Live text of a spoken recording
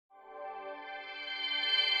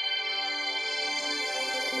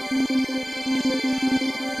Well,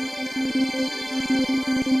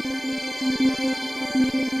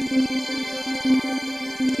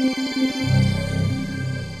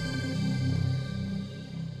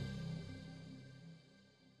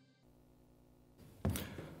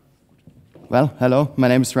 hello, my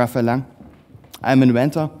name is Raphael. I'm an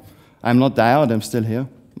inventor. I'm not diode, I'm still here.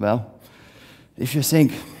 Well, if you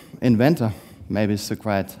think inventor, maybe it's a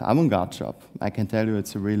quite avant-garde job. I can tell you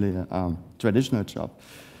it's a really traditional job.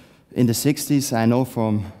 In the 60s, I know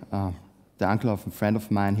from the uncle of a friend of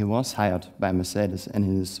mine, he was hired by Mercedes, and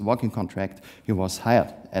in his working contract, he was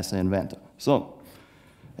hired as an inventor. So,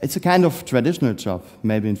 it's a kind of traditional job.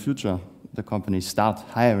 Maybe in future, the companies start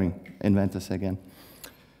hiring inventors again.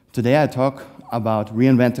 Today I talk about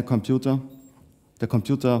reinvent the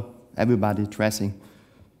computer everybody dressing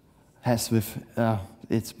has with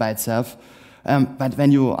it's by itself. But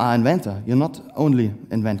when you are an inventor, you not only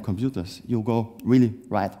invent computers, you go really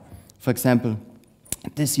right. For example,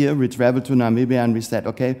 this year we traveled to Namibia and we said,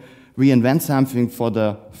 okay, reinvent something for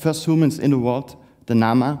the first humans in the world, the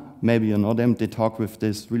Nama, maybe you know them, they talk with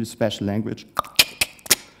this really special language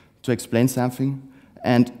to explain something.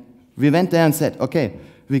 And we went there and said, okay,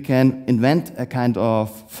 we can invent a kind of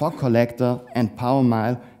fog collector and power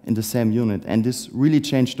mile in the same unit. And this really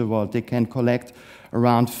changed the world. They can collect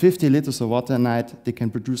around 50 liters of water a night. They can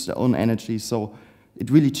produce their own energy. So it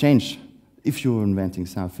really changed, if you're inventing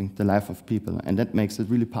something, the life of people. And that makes it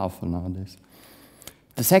really powerful nowadays.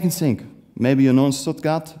 The second thing, maybe you know in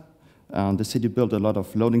Stuttgart, the city built a lot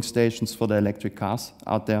of loading stations for the electric cars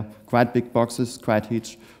out there. Quite big boxes, quite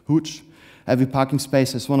huge. Every parking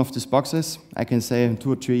space has one of these boxes. I can say in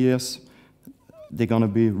 2 or 3 years, they're going to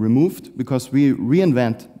be removed because we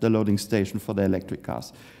reinvent the loading station for the electric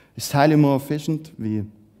cars. It's highly more efficient. We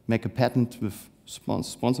make a patent with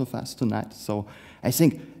sponsor of us tonight. So I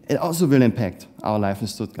think it also will impact our life in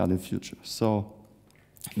Stuttgart in the future. So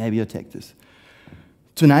maybe you take this.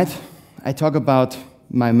 Tonight, I talk about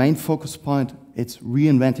my main focus point. It's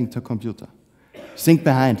reinventing the computer. Think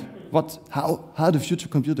behind. How the future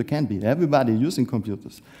computer can be. Everybody using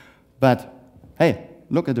computers. But, hey,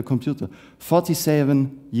 look at the computer.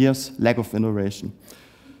 47 years lack of innovation.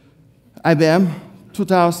 IBM,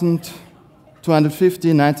 2000,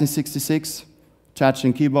 250, 1966,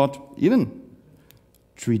 touching keyboard, even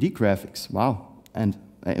 3D graphics, wow. And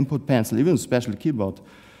input pencil, even a special keyboard.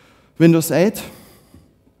 Windows 8,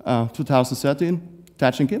 2013,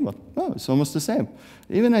 touching keyboard. Oh, it's almost the same.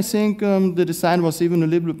 Even I think the design was even a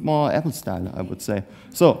little bit more Apple style, I would say.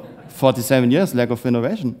 So, 47 years, lack of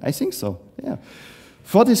innovation? I think so, yeah.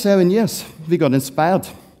 47 years, we got inspired.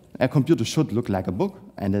 A computer should look like a book,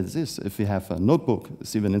 and it is. If you have a notebook,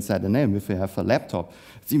 it's even inside the name. If you have a laptop,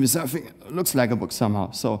 it's even something that looks like a book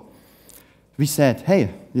somehow. So, we said,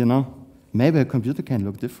 hey, you know, maybe a computer can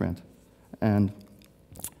look different. And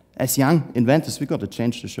as young inventors, we got to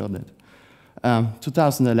change to show that.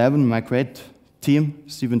 2011, my great team,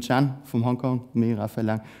 Stephen Chan from Hong Kong, me,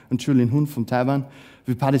 Raphael, and Julian Hun from Taiwan,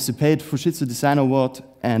 we participated for Fujitsu Design Award,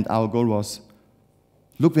 and our goal was,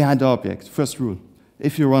 look behind the object. First rule,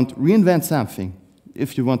 if you want to reinvent something,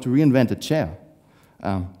 if you want to reinvent a chair,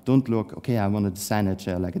 don't look, okay, I want to design a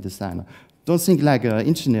chair like a designer. Don't think like an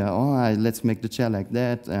engineer, oh, let's make the chair like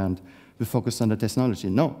that, and we focus on the technology.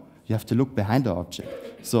 No, you have to look behind the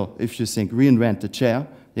object. So if you think reinvent the chair,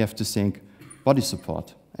 you have to think body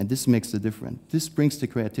support. And this makes the difference. This brings the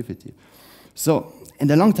creativity. So, in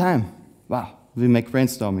the long time, wow, we make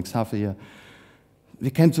brainstormings, half a year. We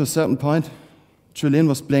came to a certain point. Julian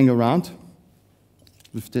was playing around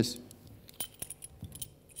with this,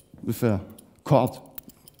 with a chord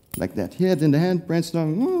like that. He had in the hand,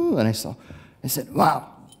 brainstorming, and I said, wow,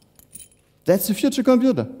 that's the future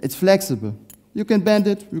computer. It's flexible. You can bend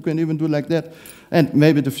it, you can even do like that. And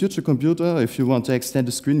maybe the future computer, if you want to extend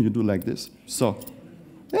the screen, you do like this. So,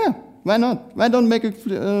 yeah, why not? Why don't make a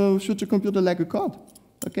future computer like a code?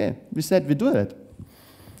 Okay, we said we do it.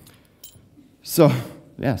 So,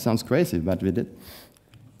 yeah, sounds crazy, but we did.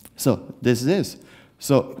 So, this is.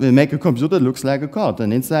 So, we make a computer that looks like a code,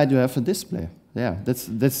 and inside you have a display. Yeah,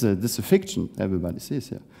 that's a fiction everybody sees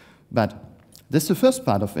here. But that's the first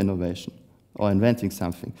part of innovation, or inventing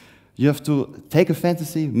something. You have to take a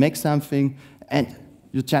fantasy, make something, and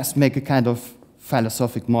you just make a kind of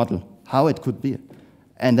philosophic model, how it could be.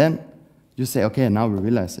 And then you say, okay, now we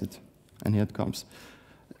realize it. And here it comes.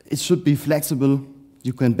 It should be flexible.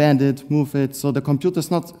 You can bend it, move it. So the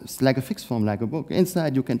computer's not like a fixed form, like a book.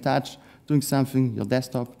 Inside you can touch, doing something, your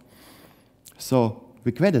desktop. So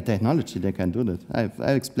we created technology that can do that.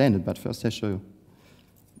 I explained it, but first I show you.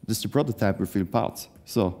 This is the prototype with real parts.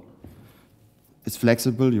 So it's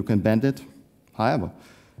flexible, you can bend it. However,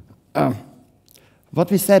 What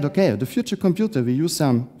we said, okay, the future computer, we use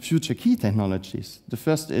some future key technologies. The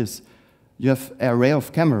first is you have an array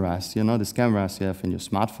of cameras, you know, these cameras you have in your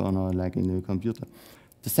smartphone or like in your computer.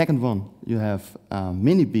 The second one, you have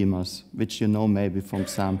mini beamers, which you know maybe from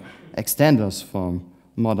some extenders from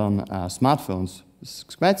modern smartphones. It's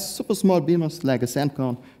quite super small beamers, like a sand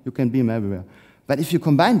cone, you can beam everywhere. But if you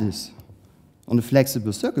combine this on a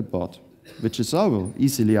flexible circuit board, which is also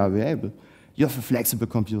easily available, you have a flexible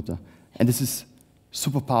computer. And this is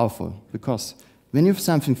super powerful, because when you have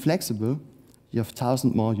something flexible, you have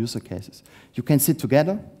 1,000 more user cases. You can sit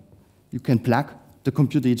together, you can plug the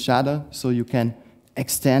computer each other, so you can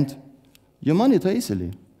extend your monitor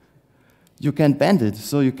easily. You can bend it,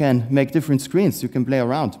 so you can make different screens, you can play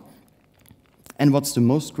around. And what's the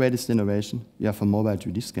most greatest innovation? You have a mobile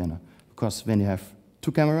 3D scanner. Because when you have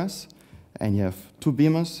two cameras, and you have two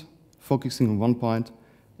beamers focusing on one point,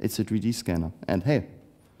 it's a 3D scanner. And hey,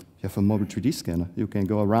 you have a mobile 3D scanner. You can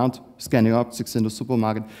go around scanning objects in the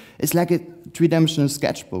supermarket. It's like a three-dimensional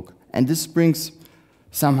sketchbook. And this brings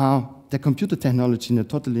somehow the computer technology in a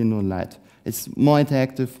totally new light. It's more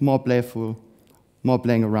interactive, more playful, more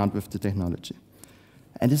playing around with the technology.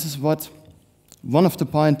 And this is what one of the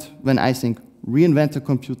points when I think reinvent the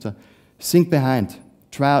computer, think behind,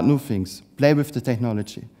 try out new things, play with the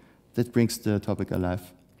technology. That brings the topic alive.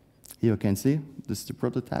 Here you can see, this is the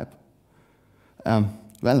prototype.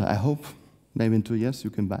 Well, I hope maybe in 2 years you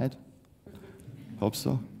can buy it. Hope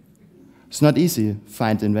so. It's not easy to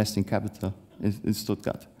find investing capital in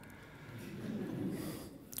Stuttgart.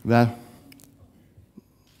 Well,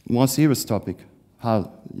 more serious topic,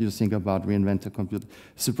 how you think about reinvent the computer.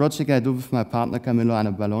 It's a project I do with my partner Camilo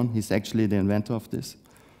Anaballon. He's actually the inventor of this.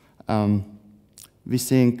 We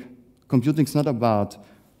think computing is not about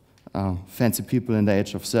fancy people in the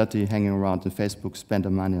age of 30 hanging around on Facebook, spend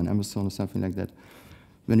their money on Amazon or something like that.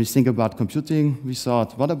 When we think about computing, we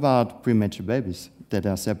thought, what about premature babies that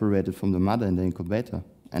are separated from the mother in the incubator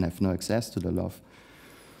and have no access to the love?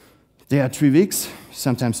 They are 3 weeks,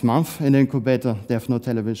 sometimes months in the incubator. They have no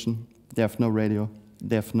television, they have no radio,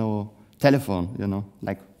 they have no telephone, you know.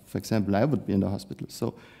 Like, for example, I would be in the hospital.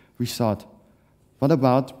 So we thought, what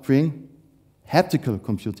about bring haptical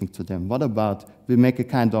computing to them? What about we make a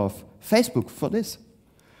kind of Facebook for this?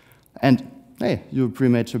 And hey, you're a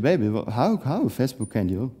premature baby, how Facebook can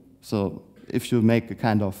you? So if you make a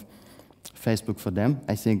kind of Facebook for them,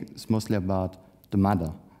 I think it's mostly about the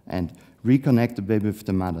mother and reconnect the baby with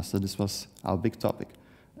the mother. So this was our big topic.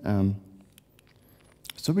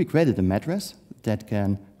 So we created a mattress that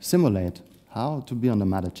can simulate how to be on the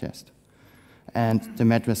mother chest. And the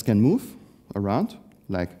mattress can move around,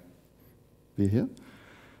 like we here.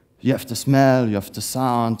 You have the smell, you have the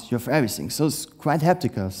sound, you have everything. So it's quite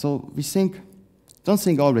haptical. So we think, don't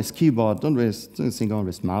think always keyboard, don't think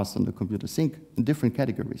always mouse on the computer. Think in different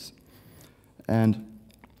categories. And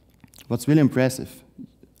what's really impressive,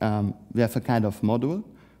 we have a kind of module.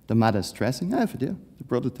 The mother is dressing. I have it here, the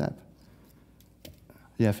prototype.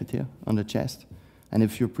 You have it here on the chest. And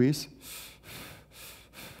if you breathe,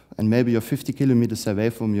 and maybe you're 50 kilometers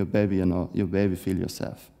away from your baby, you know, your baby feel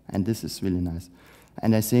yourself. And this is really nice.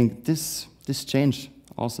 And I think this changed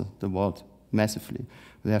also the world massively.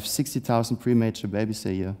 We have 60,000 premature babies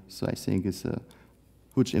a year, so I think it's a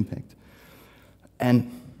huge impact.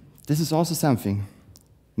 And this is also something.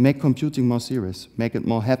 Make computing more serious, make it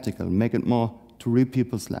more haptical, make it more to real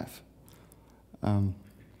people's life.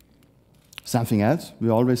 Something else, we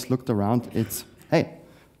always looked around, it's, hey,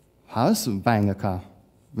 how is buying a car?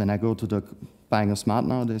 When I go to buying a smart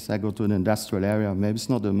nowadays, I go to an industrial area. Maybe it's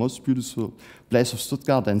not the most beautiful place of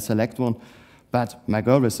Stuttgart and select one, but my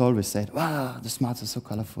girl has always said, wow, the smarts are so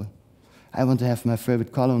colorful. I want to have my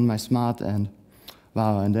favorite color on my smart, and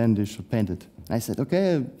wow, and then they should paint it. I said,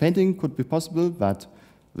 okay, painting could be possible, but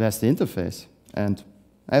where's the interface? And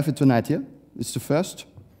I have it tonight here. It's the first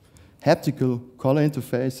haptical color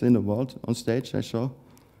interface in the world on stage I show.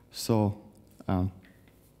 So,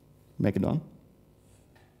 make it on.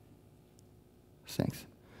 Thanks.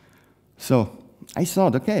 So, I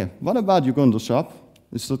thought, okay, what about you go in the shop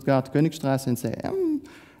in Stuttgart, Königstraße, and say,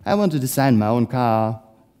 I want to design my own car,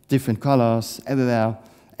 different colors, everywhere.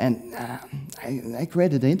 And I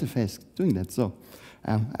created the interface doing that. So,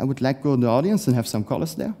 I would like to go in the audience and have some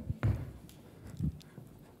colors there.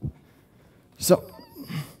 So,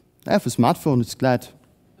 I have a smartphone, it's quite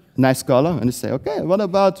nice color, and I say, okay, what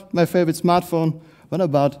about my favorite smartphone? What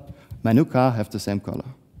about my new car have the same color?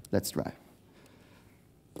 Let's try.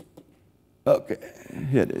 Okay,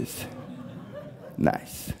 here it is.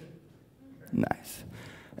 Nice. Nice.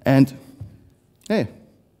 And, hey,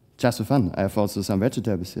 just for fun, I have also some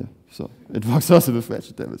vegetables here. So it works also with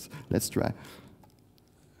vegetables. Let's try.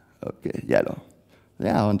 Okay, yellow.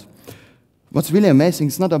 Yeah, and what's really amazing,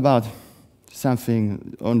 it's not about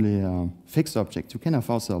something only fixed object. You can have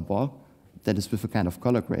also a ball that is with a kind of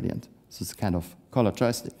color gradient. So it's a kind of color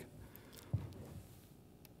joystick.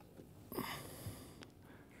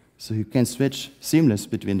 So you can switch seamless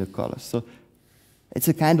between the colors. So it's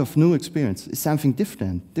a kind of new experience. It's something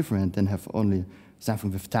different than have only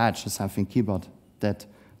something with touch or something keyboard that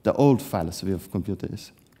the old philosophy of computer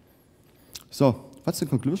is. So what's the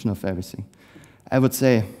conclusion of everything? I would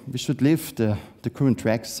say we should leave the current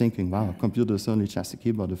tracks thinking, wow, a computer is only just a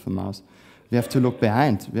keyboard with a mouse. We have to look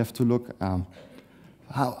behind. We have to look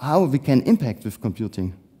how we can impact with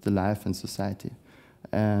computing the life and society.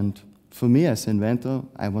 And for me as inventor,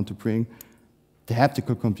 I want to bring the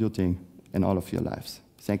haptical computing in all of your lives.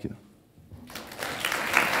 Thank you.